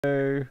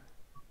So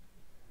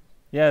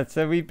yeah,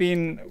 so we've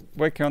been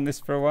working on this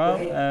for a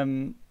while.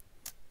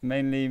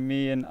 Mainly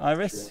me and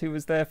Iris, who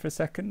was there for a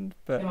second,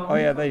 but oh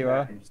yeah, there you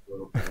are.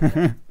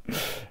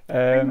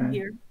 I'm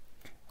here.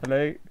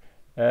 Hello.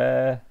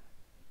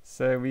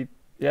 So we've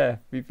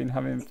been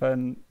having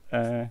fun.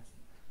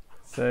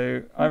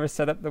 So Iris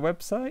set up the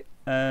website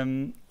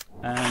and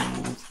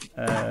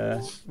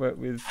worked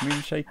with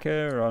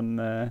Moonshaker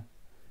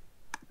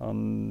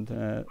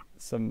on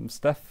some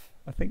stuff,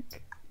 I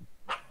think.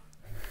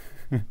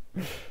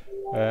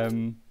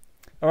 All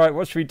right,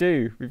 what should we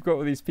do? We've got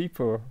all these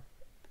people.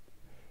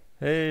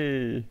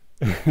 Hey.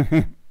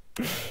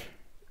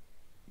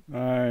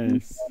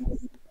 Nice.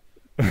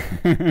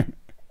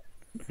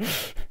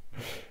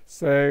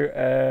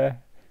 So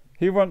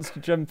who wants to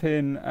jump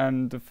in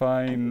and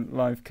define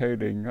live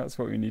coding? That's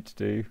what we need to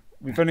do.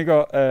 We've only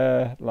got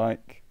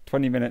like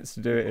 20 minutes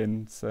to do it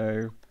in,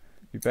 so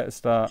we better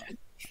start.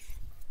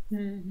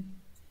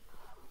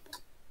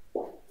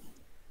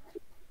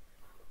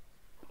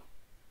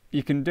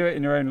 You can do it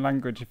in your own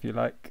language if you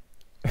like.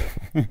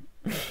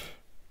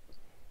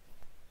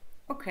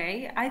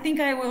 Okay, I think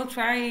I will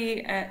try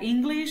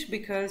English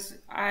because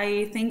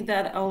I think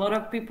that a lot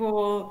of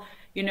people,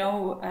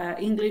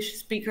 English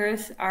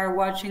speakers are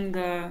watching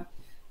the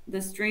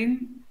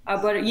stream.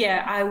 But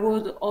yeah, I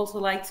would also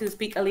like to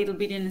speak a little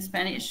bit in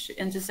Spanish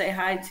and to say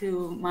hi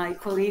to my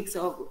colleagues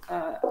of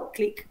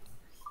Click.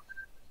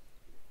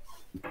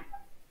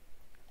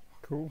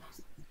 Cool.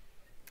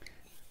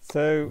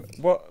 So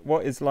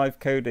what is live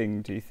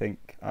coding, do you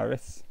think,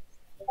 Iris?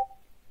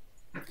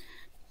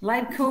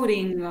 Live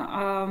coding,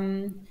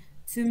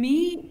 to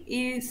me,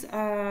 is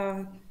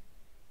of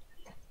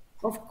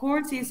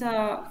course is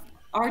a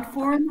art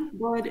form,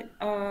 but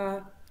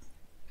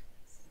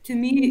to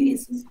me,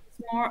 it's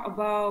more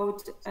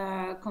about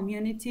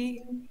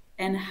community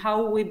and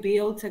how we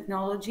build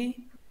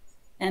technology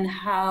and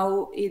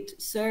how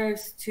it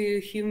serves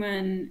to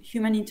human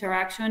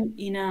interaction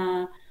in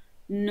a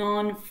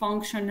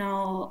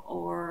non-functional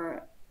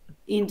or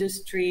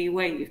industry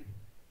way.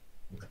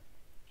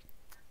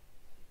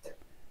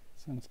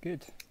 Sounds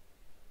good.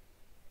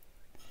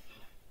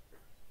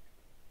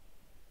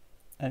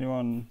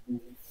 Anyone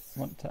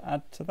want to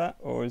add to that,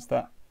 or is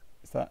that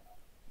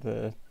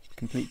the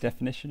complete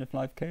definition of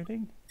live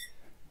coding?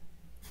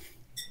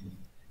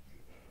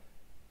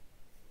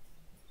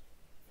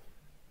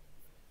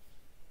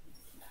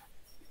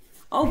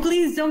 Oh,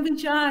 please don't be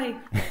shy.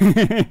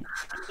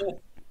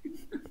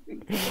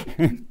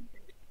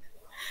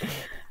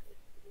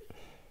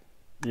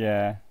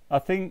 Yeah, I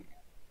think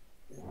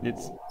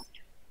it's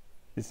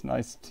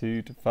nice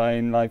to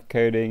define live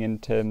coding in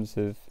terms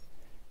of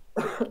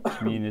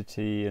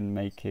community and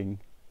making,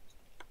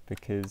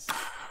 because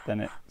then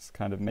it's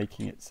kind of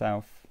making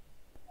itself,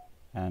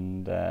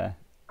 and it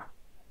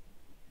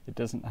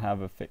doesn't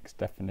have a fixed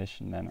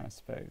definition then, I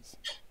suppose.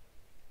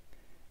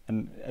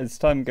 And as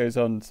time goes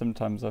on,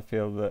 sometimes I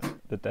feel that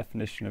the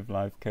definition of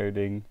live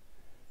coding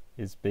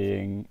is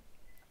being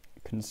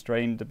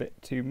constrained a bit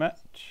too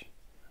much,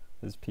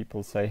 as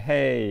people say,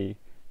 hey,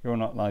 you're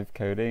not live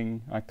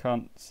coding, I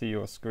can't see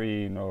your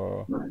screen,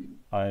 or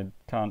I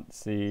can't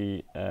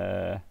see,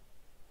 I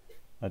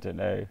don't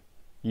know,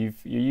 you're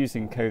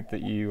using code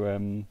that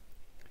you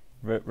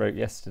wrote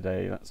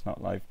yesterday, that's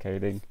not live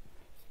coding.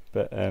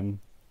 But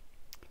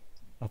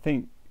I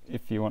think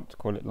if you want to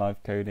call it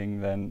live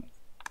coding, then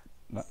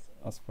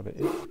that's what it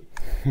is.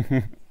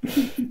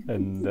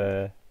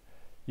 And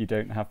you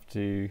don't have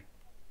to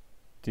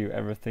do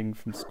everything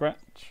from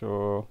scratch,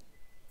 or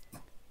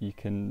you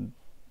can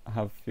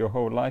have your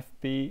whole life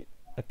be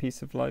a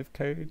piece of live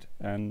code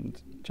and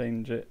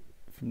change it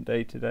from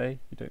day to day.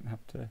 You don't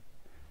have to.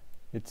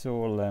 It's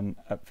all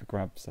up for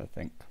grabs, I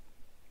think.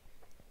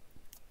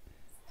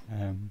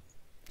 But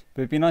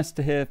it'd be nice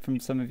to hear from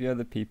some of the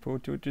other people.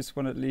 Do you just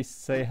want to at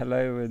least say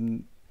hello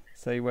and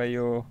say where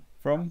you're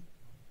from,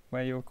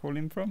 where you're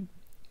calling from?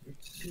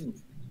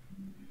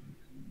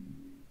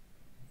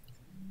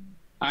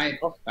 Hi,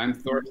 I'm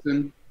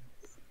Thorsten,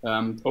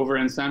 over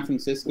in San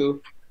Francisco.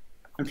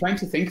 I'm trying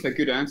to think of a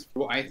good answer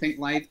for what I think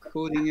live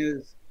coding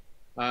is.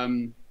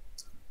 I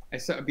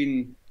sort of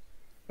been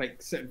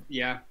like,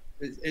 yeah,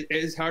 it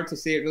is hard to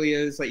say. It really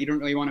is. Like, you don't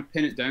really want to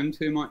pin it down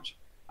too much,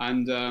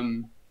 and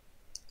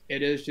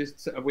it is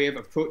just a way of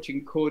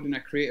approaching code in a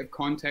creative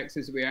context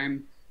is the way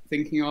I'm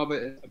thinking of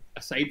it.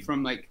 Aside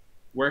from like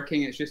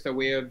working, it's just a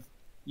way of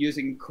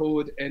using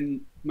code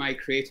in my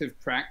creative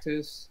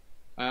practice.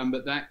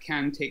 But that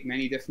can take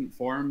many different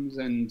forms,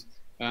 and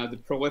the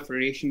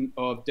proliferation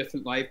of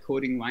different live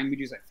coding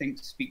languages, I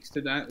think, speaks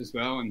to that as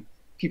well, and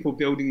people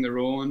building their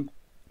own.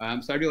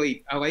 So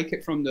I like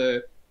it from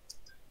the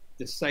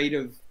side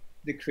of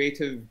the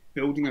creative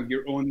building of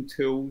your own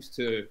tools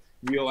to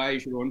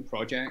realize your own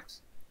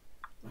projects.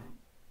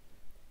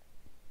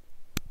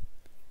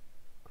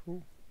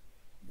 Cool.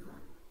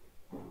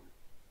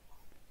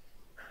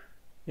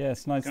 Yeah,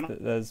 it's nice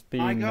that there's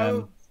been.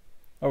 Oh,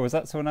 was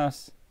that someone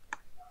else?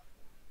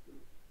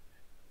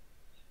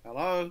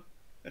 Hello,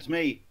 it's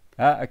me.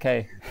 Ah,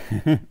 okay.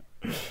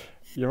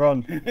 You're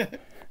on.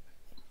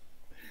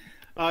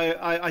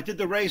 I did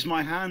the raise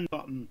my hand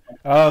button.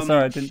 Oh,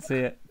 sorry, I didn't see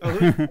it.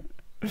 Oh,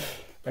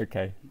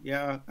 Okay.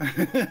 yeah.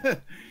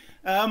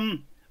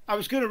 I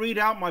was going to read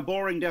out my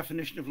boring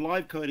definition of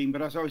live coding,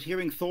 but as I was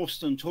hearing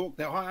Thorsten talk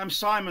there, hi, I'm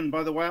Simon,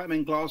 by the way. I'm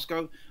in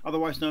Glasgow,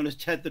 otherwise known as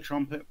Ted the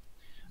Trumpet.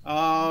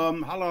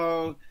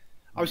 Hello.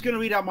 I was going to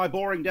read out my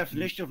boring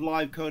definition of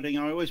live coding.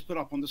 I always put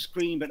up on the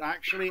screen, but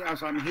actually,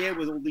 as I'm here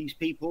with all these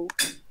people,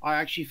 I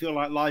actually feel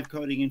like live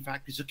coding, in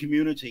fact, is a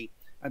community.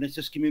 And it's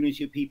this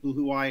community of people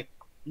who I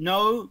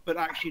know, but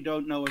actually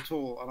don't know at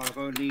all.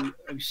 And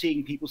I'm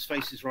seeing people's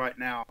faces right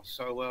now.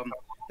 So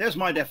there's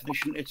my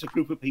definition. It's a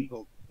group of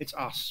people. It's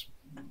us.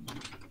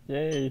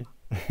 Yay.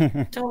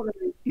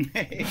 Totally.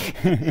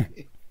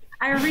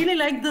 I really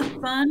like the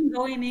sun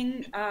going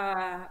in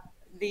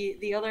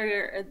the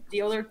other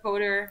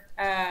coder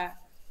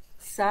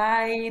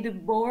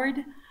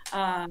sideboard.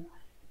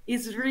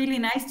 It's really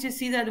nice to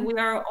see that we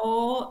are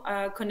all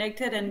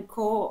connected and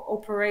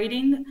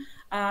cooperating,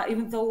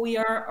 even though we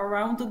are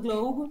around the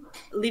globe,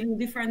 living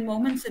different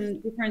moments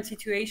and different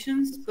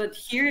situations. But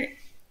here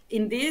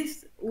in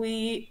this,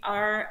 we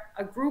are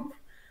a group.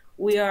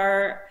 We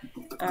are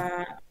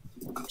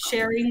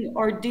sharing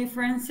our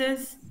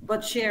differences,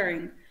 but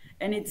sharing,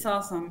 and it's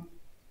awesome.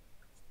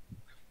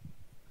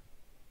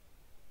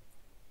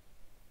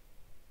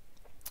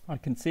 I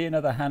can see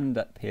another hand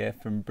up here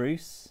from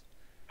Bruce.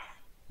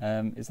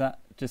 Is that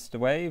just a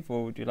wave,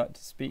 or would you like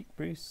to speak,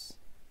 Bruce?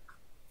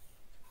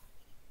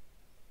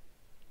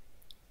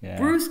 Yeah.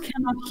 Bruce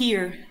cannot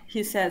hear,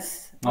 he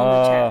says on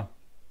the chat.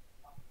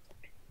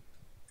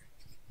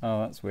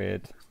 Oh, that's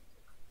weird.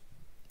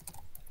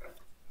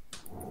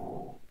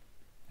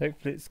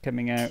 Hopefully it's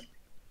coming out.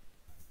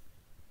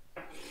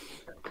 Bruce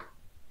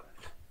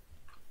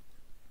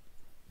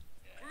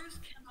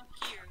cannot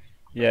hear.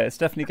 Yeah, it's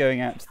definitely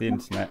going out to the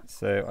internet,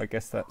 so I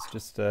guess that's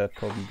just a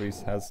problem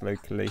Bruce has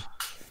locally.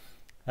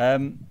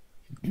 Okay.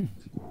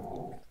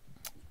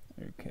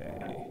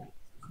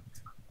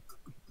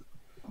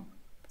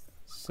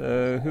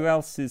 So who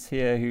else is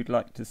here who'd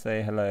like to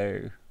say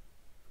hello?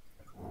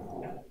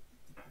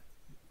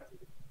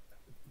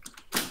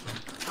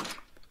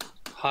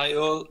 Hi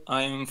all,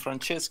 I'm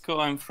Francesco,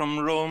 I'm from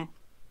Rome.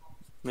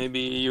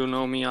 Maybe you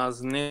know me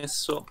as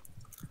Nesso.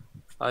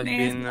 I've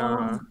been...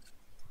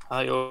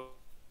 hi all.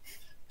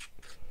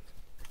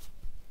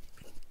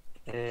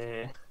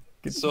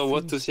 So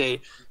what to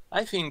say?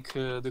 I think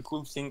the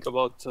cool thing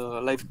about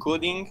live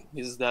coding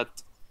is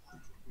that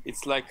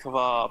it's like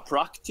a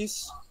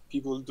practice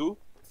people do.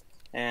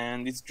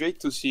 And it's great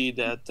to see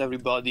that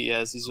everybody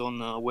has his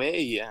own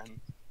way and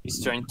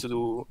is trying to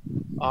do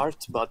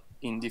art, but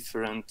in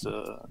different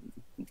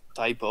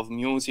type of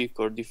music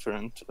or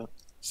different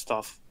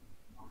stuff.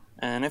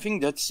 And I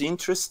think that's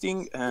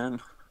interesting.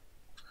 And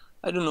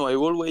I don't know, I've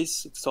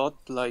always thought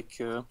like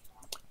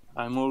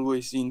I'm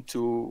always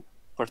into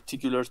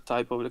particular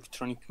type of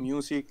electronic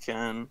music,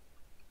 and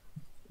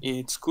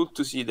it's cool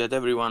to see that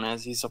everyone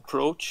has his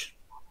approach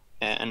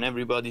and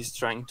everybody's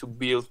trying to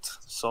build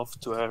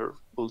software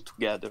all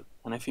together.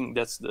 And I think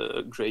that's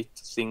the great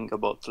thing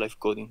about live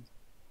coding.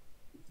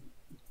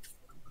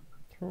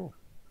 Cool.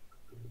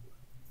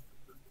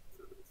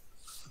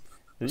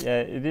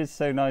 Yeah, it is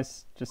so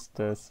nice just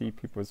to see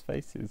people's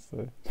faces.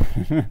 So.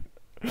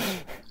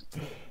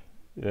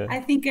 Yeah. I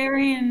think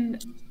Arian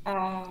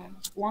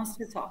wants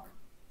to talk.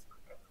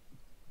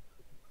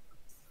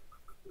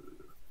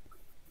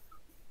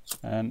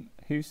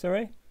 Who,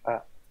 sorry?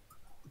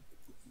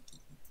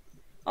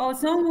 Oh,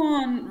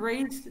 someone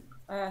raised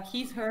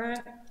her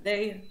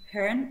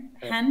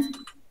hand.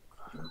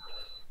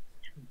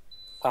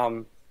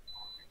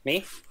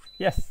 Me?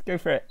 Yes, go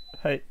for it.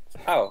 Hey.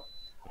 Oh,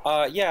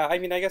 yeah. I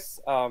mean, I guess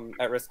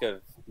at risk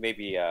of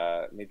maybe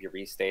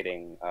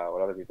restating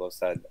what other people have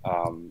said,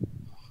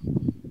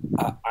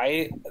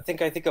 I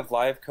think of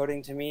live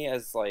coding to me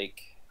as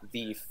like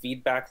the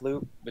feedback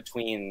loop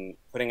between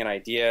putting an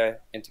idea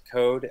into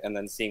code and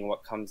then seeing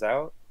what comes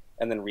out,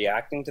 and then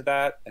reacting to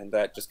that, and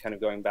that just kind of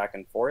going back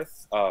and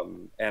forth.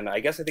 And I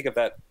guess I think of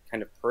that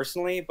kind of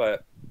personally,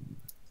 but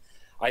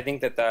I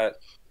think that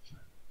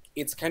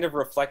it's kind of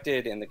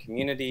reflected in the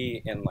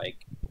community in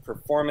like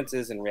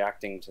performances and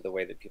reacting to the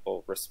way that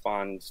people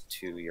respond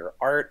to your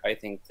art. I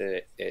think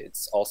that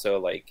it's also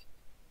like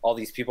all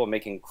these people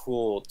making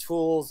cool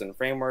tools and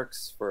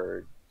frameworks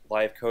for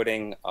live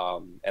coding,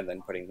 and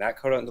then putting that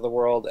code out into the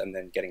world and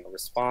then getting a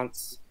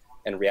response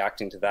and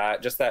reacting to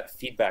that. Just that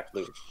feedback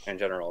loop in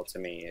general, to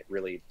me, it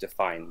really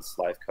defines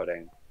live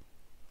coding.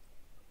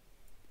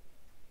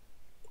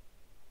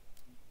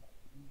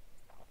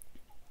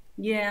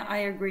 Yeah, I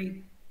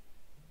agree.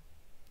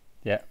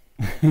 Yeah.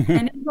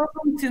 And it's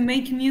awesome to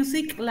make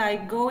music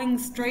like going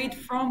straight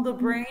from the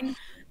brain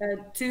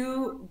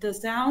to the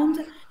sound.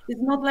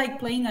 It's not like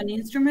playing an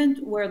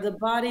instrument where the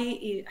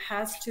body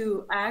has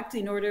to act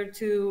in order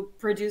to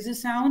produce a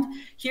sound.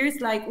 Here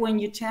it's like when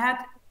you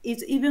chat,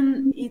 it's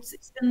even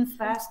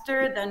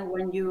faster than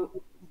when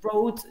you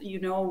wrote,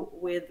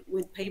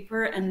 with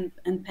paper and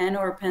pen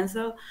or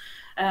pencil.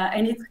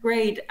 And it's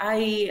great.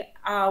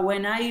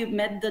 When I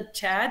met the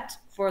chat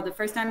for the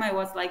first time. I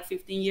was like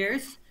 15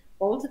 years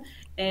old,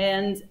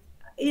 and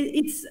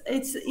it's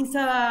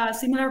a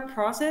similar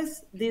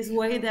process. This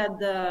way that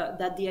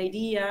the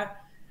idea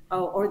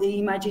or the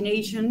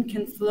imagination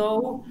can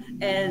flow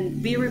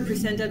and be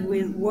represented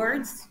with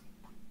words,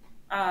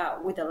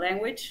 with a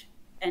language,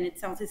 and it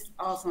sounds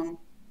awesome.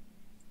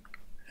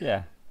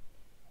 Yeah.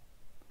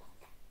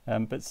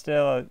 But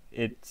still,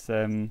 it's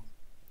even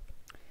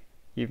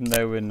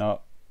though we're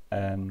not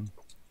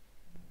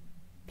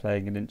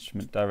playing an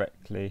instrument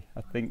directly,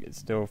 I think it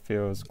still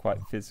feels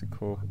quite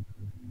physical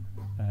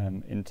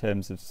in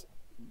terms of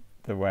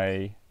the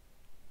way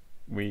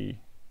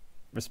we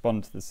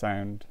respond to the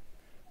sound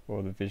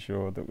or the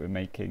visual that we're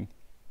making.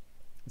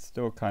 It's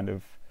still kind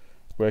of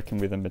working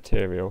with a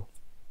material,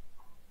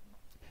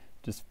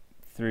 just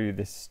through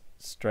this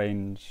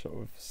strange sort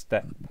of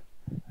step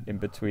in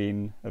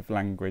between of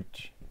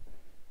language,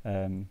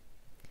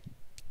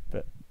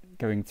 but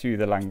going through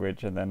the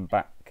language and then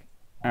back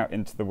out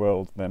into the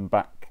world, then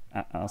back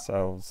at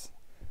ourselves,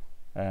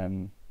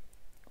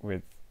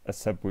 with a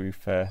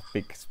subwoofer,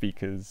 big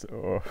speakers,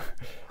 or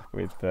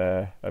with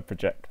a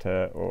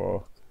projector,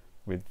 or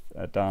with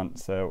a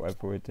dancer,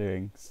 whatever we're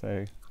doing.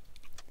 So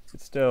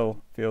it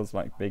still feels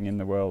like being in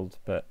the world,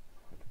 but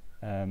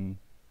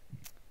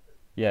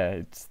yeah,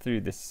 it's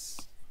through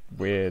this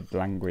weird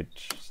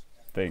language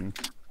thing.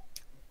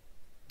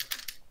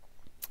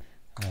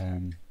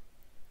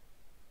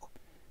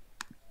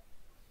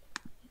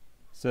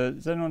 So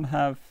does anyone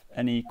have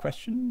any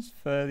questions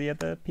for the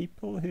other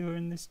people who are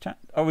in this chat?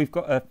 Oh, we've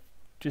got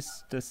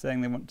just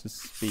saying they want to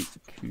speak.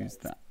 Who's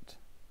that?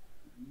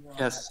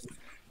 Yes,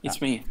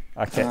 it's me.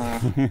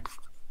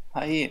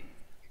 Okay.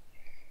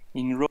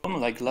 In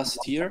Rome, like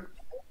last year,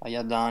 I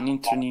had an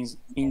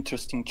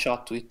interesting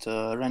chat with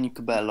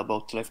Renick Bell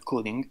about live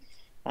coding,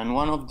 and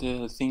one of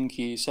the things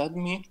he said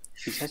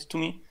to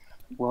me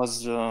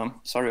was,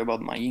 sorry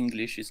about my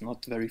English, it's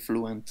not very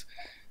fluent.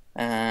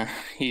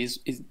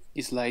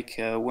 Is like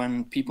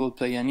when people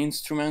play an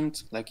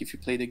instrument, like if you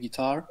play the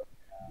guitar,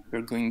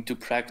 you're going to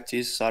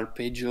practice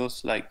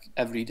arpeggios like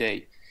every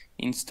day.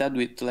 Instead,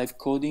 with live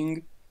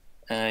coding,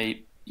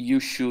 you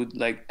should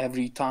like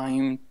every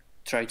time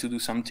try to do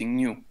something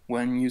new.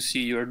 When you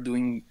see you're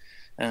doing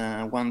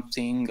one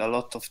thing a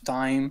lot of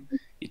time,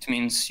 it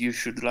means you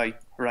should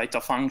like write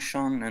a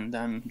function and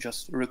then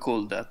just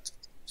recall that.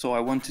 So I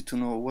wanted to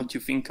know what you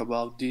think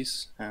about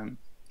this, and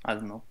I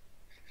don't know.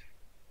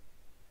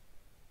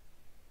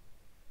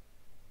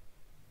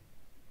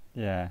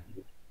 Yeah.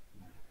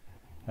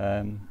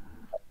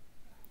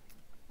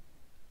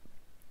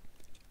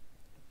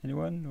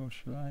 Anyone, or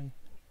shall I?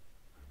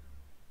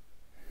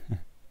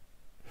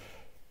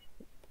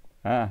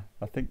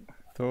 I think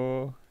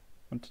Thor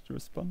wanted to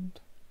respond.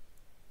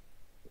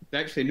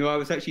 Actually,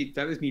 no,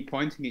 that was me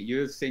pointing at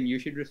you, saying you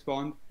should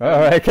respond.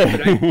 Oh,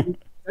 okay.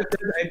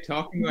 I'm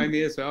talking about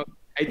me as well.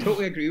 I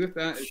totally agree with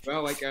that as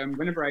well. Like,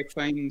 whenever I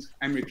find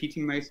I'm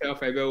repeating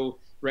myself, I will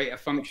write a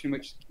function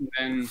which can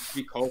then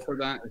recall for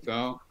that as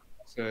well.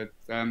 So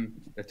I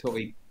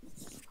totally,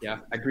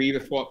 agree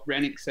with what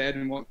Renick said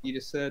and what you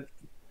just said.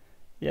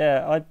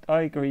 Yeah,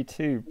 I agree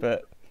too,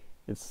 but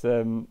it's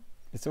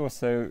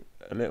also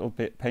a little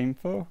bit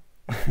painful.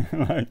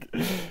 Like,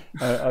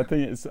 I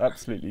think it's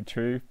absolutely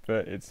true,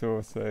 but it's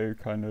also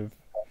kind of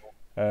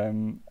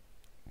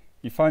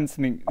you find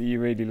something that you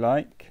really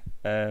like,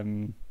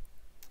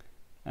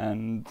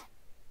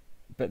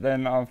 but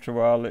then after a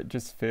while it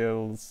just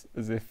feels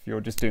as if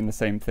you're just doing the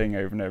same thing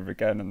over and over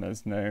again, and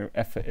there's no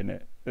effort in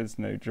it, there's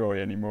no joy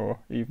anymore,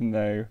 even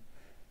though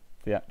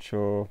the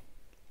actual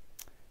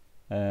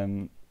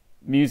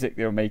music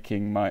you're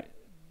making might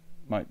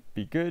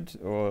be good,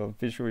 or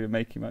visual you're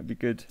making might be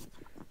good.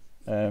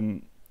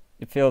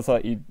 It feels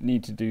like you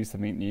need to do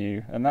something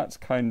new, and that's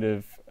kind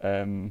of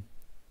it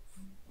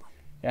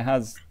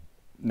has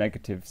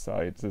negative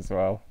sides as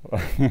well.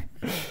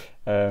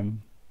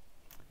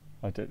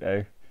 I don't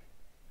know.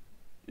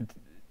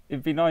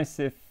 It'd be nice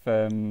if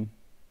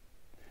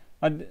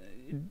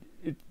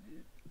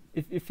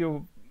if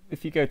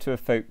you go to a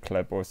folk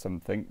club or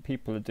something,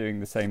 people are doing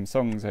the same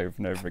songs over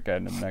and over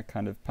again, and they're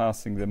kind of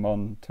passing them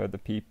on to other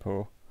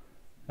people,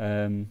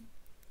 and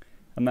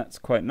that's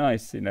quite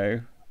nice, you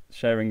know,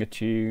 sharing a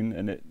tune,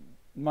 and it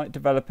might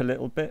develop a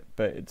little bit,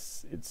 but it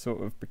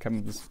sort of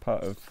becomes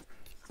part of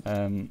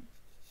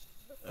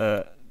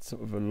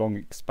sort of a long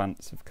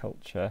expanse of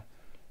culture.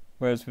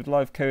 Whereas with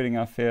live coding,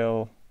 I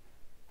feel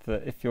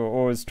that if you're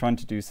always trying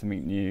to do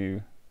something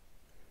new,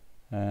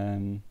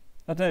 I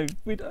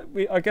don't know,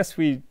 I guess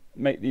we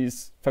make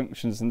these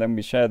functions and then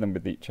we share them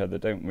with each other,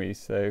 don't we?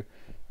 So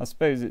I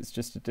suppose it's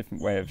just a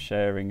different way of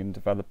sharing and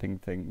developing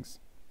things.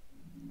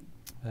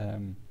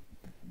 And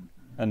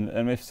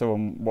if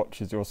someone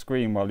watches your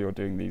screen while you're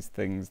doing these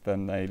things,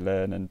 then they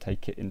learn and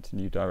take it into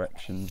new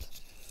directions.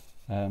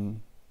 But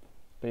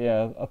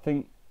yeah, I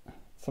think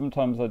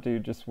sometimes I do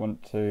just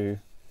want to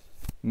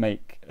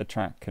make a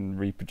track and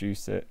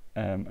reproduce it,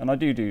 and I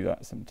do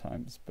that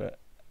sometimes, but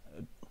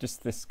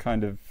just this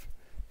kind of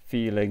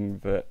feeling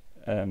that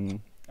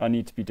I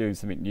need to be doing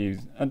something new.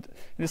 And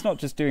it's not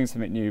just doing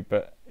something new,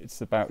 but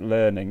it's about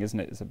learning, isn't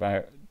it? It's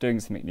about doing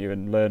something new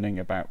and learning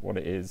about what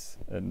it is.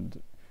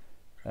 And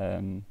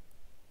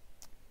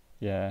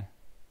yeah.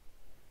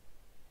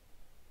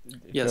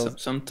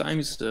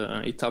 Sometimes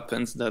it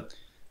happens that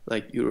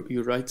like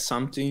you write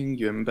something,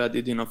 you embed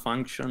it in a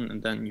function,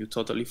 and then you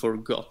totally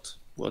forgot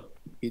what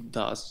it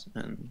does,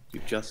 and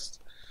you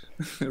just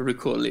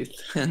recall it,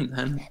 and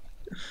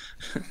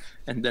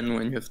then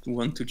when you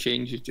want to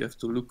change it, you have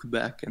to look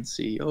back and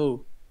see,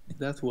 oh,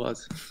 that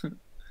was.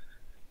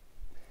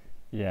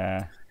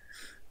 Yeah,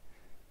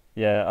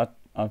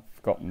 I've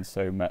forgotten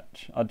so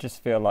much. I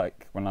just feel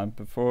like when I'm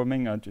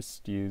performing, I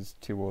just use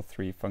 2 or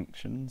 3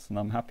 functions, and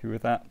I'm happy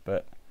with that.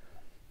 But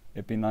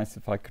it'd be nice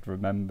if I could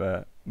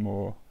remember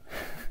more.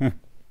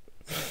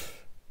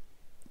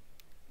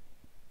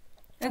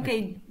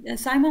 Okay,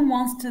 Simon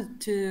wants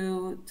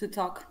to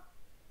talk.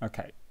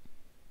 Okay.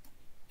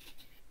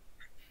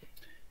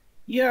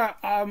 Yeah,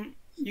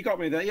 you got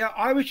me there. Yeah,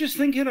 I was just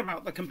thinking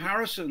about the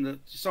comparison that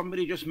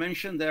somebody just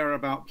mentioned there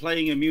about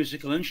playing a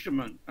musical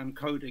instrument and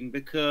coding,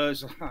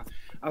 because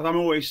as I'm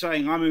always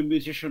saying, I'm a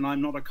musician,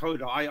 I'm not a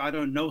coder. I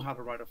don't know how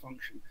to write a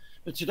function.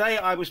 But today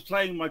I was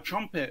playing my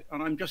trumpet,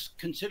 and I'm just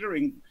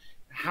considering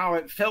how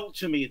it felt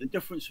to me, the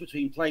difference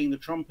between playing the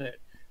trumpet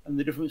and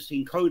the difference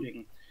between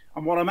coding.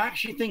 And what I'm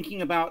actually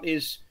thinking about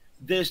is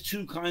there's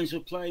 2 kinds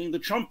of playing the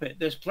trumpet.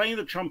 There's playing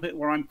the trumpet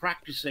where I'm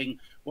practicing,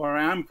 where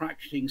I am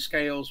practicing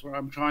scales, where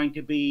I'm trying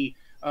to be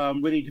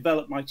really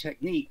develop my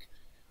technique.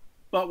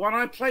 But when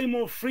I play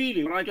more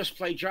freely, when I just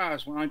play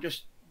jazz, when I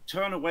just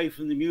turn away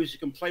from the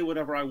music and play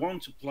whatever I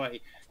want to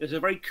play, there's a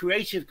very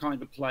creative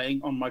kind of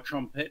playing on my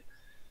trumpet.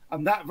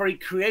 And that very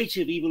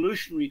creative,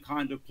 evolutionary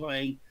kind of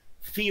playing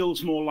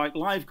feels more like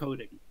live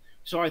coding.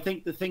 So I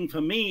think the thing for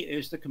me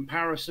is the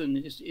comparison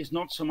is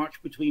not so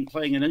much between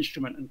playing an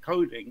instrument and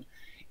coding.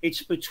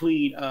 It's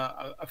between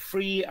a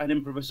free and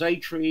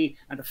improvisatory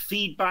and a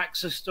feedback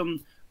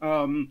system.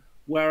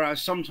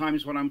 Whereas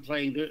sometimes when I'm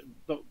playing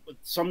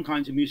some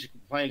kinds of music,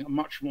 I'm playing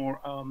much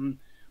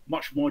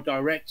more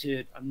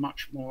directed and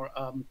much more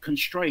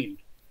constrained.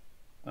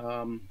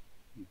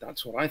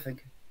 That's what I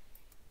think.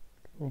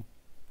 Cool.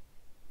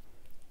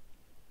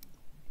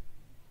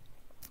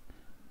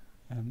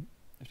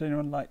 Would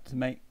anyone like to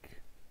make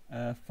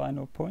a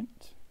final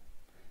point?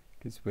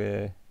 Because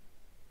we're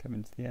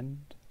coming to the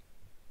end.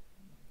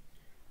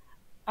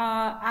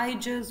 I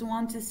just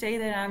want to say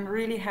that I'm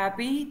really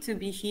happy to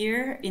be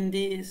here in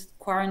this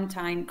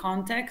quarantine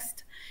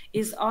context.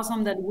 It's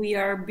awesome that we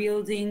are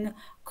building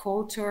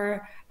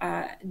culture,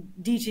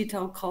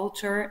 digital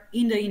culture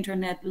in the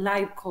internet,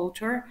 live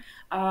culture.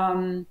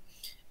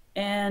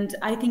 And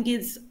I think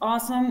it's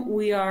awesome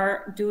we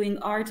are doing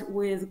art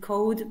with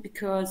code,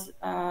 because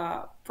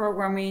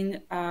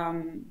programming,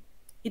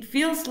 it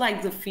feels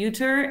like the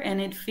future,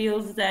 and it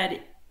feels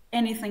that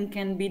anything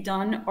can be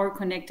done or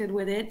connected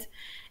with it.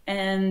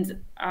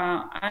 And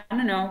I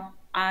don't know,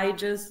 I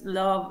just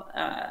love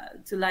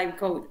to live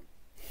code.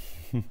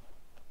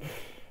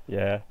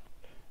 Yeah,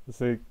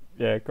 it's a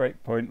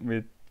great point.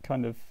 We're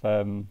kind of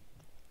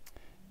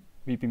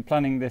we've been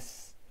planning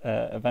this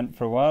event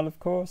for a while, of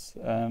course,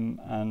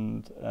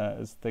 and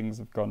as things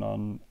have gone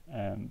on,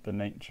 the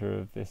nature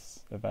of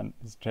this event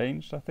has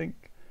changed, I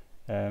think,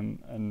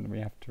 and we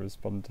have to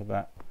respond to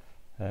that.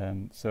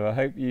 So I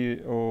hope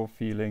you're all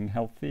feeling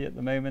healthy at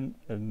the moment,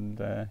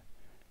 and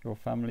your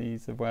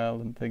families are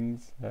well and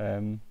things,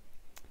 and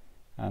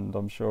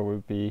I'm sure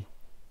we'll be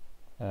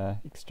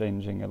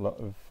exchanging a lot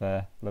of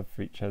love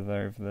for each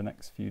other over the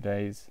next few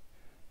days.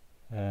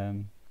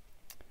 So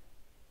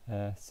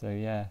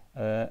yeah,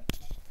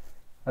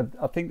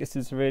 I think this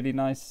is a really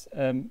nice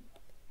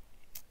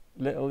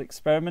little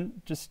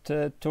experiment, just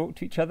to talk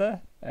to each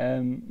other.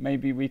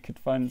 Maybe we could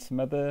find some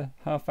other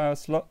half-hour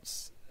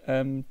slots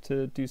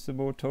to do some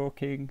more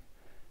talking.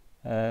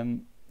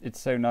 It's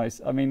so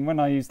nice. I mean, when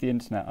I use the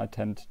internet, I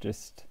tend to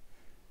just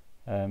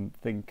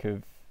think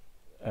of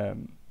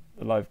the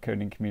live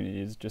coding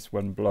community as just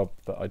one blob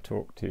that I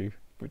talk to,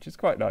 which is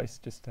quite nice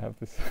just to have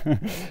this.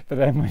 But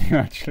then when you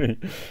actually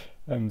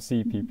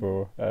see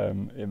people,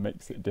 it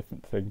makes it a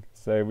different thing.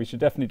 So we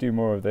should definitely do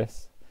more of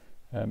this.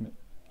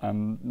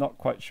 I'm not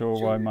quite sure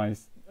why my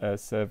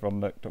server on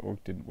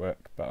lurk.org didn't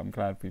work, but I'm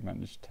glad we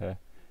managed to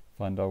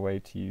find our way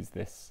to use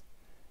this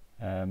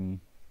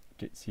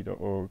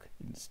jitsi.org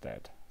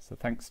instead. So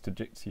thanks to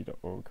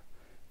jitsi.org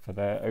for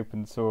their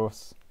open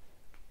source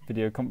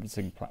video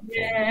conferencing platform.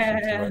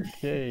 Yeah.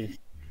 Yay.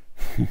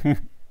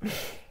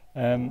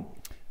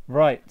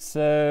 Right,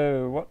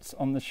 so what's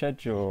on the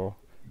schedule?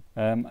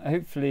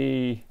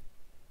 Hopefully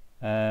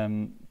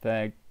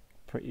they're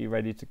pretty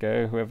ready to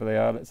go, whoever they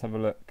are. Let's have a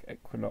look.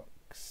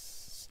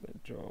 Equinox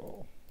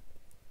schedule.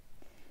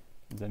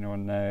 Does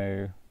anyone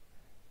know?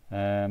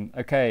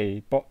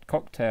 Okay, Bot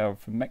Cocktail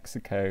from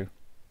Mexico,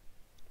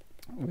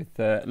 with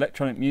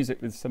electronic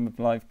music with some of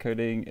live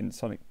coding in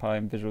Sonic Pi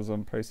and visuals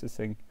on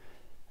processing.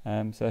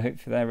 So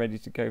hopefully they're ready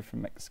to go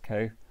from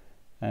Mexico.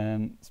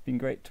 It's been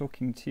great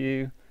talking to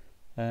you.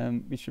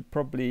 We should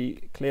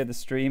probably clear the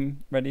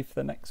stream, ready for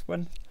the next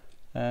one.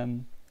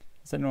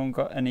 Has anyone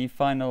got any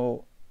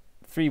final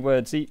 3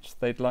 words each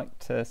they'd like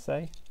to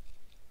say?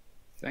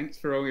 Thanks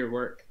for all your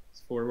work.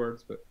 It's 4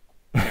 words, but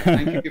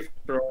thank you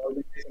for all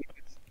the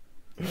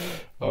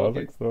Oh, I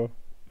think so.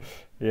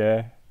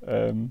 Yeah.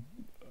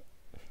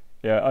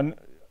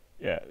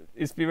 Yeah,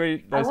 it's been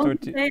very nice I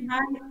want to to say hi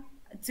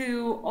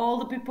to all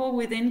the people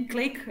within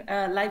Click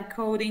Live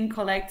Coding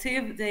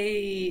Collective.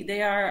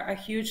 They are a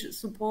huge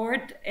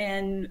support,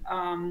 and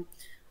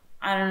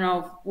I don't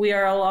know, we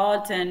are a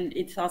lot, and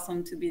it's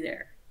awesome to be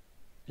there.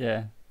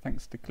 Yeah,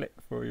 thanks to Click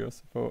for your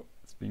support.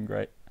 It's been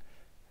great.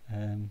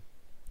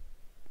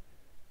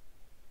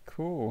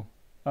 Cool.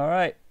 All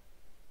right.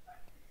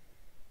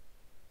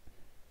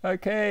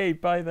 Okay,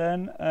 bye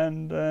then.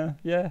 And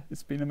yeah,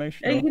 it's been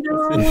emotional. Thank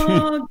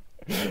you.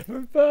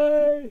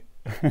 Bye.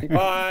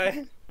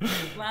 Bye.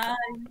 Bye.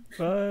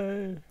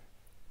 Bye.